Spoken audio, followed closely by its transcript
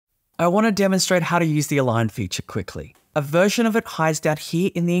I want to demonstrate how to use the align feature quickly. A version of it hides down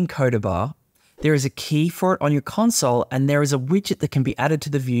here in the encoder bar. There is a key for it on your console, and there is a widget that can be added to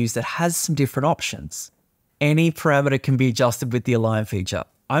the views that has some different options. Any parameter can be adjusted with the align feature.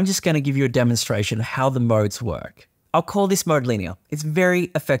 I'm just going to give you a demonstration of how the modes work. I'll call this mode linear. It's very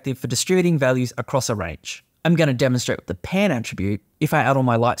effective for distributing values across a range. I'm going to demonstrate with the pan attribute. If I add all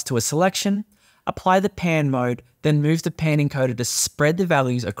my lights to a selection, apply the pan mode, then move the pan encoder to spread the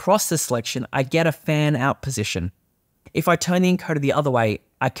values across the selection, I get a fan out position. If I turn the encoder the other way,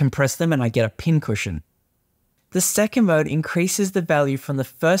 I compress them and I get a pin cushion. The second mode increases the value from the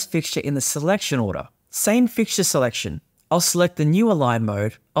first fixture in the selection order. Same fixture selection. I'll select the new align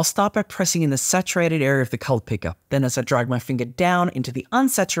mode. I'll start by pressing in the saturated area of the color picker. Then as I drag my finger down into the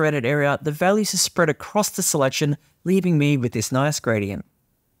unsaturated area, the values are spread across the selection, leaving me with this nice gradient.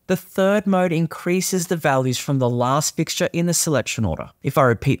 The third mode increases the values from the last fixture in the selection order. If I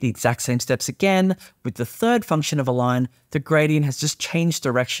repeat the exact same steps again, with the third function of align, the gradient has just changed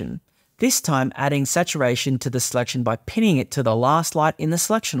direction. This time adding saturation to the selection by pinning it to the last light in the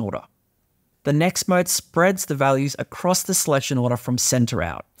selection order. The next mode spreads the values across the selection order from center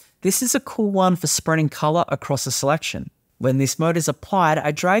out. This is a cool one for spreading color across a selection. When this mode is applied,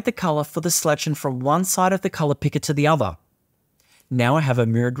 I drag the color for the selection from one side of the color picker to the other. Now I have a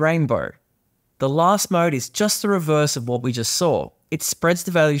mirrored rainbow. The last mode is just the reverse of what we just saw. It spreads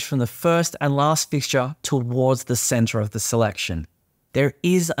the values from the first and last fixture towards the center of the selection. There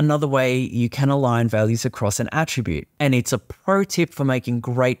is another way you can align values across an attribute, and it's a pro tip for making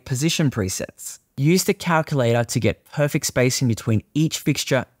great position presets. Use the calculator to get perfect spacing between each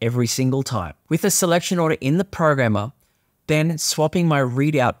fixture every single time. With a selection order in the programmer, then swapping my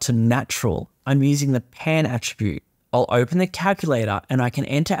readout to natural, I'm using the pan attribute. I'll open the calculator and I can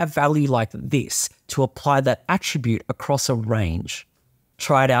enter a value like this to apply that attribute across a range.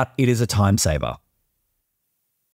 Try it out, it is a time saver.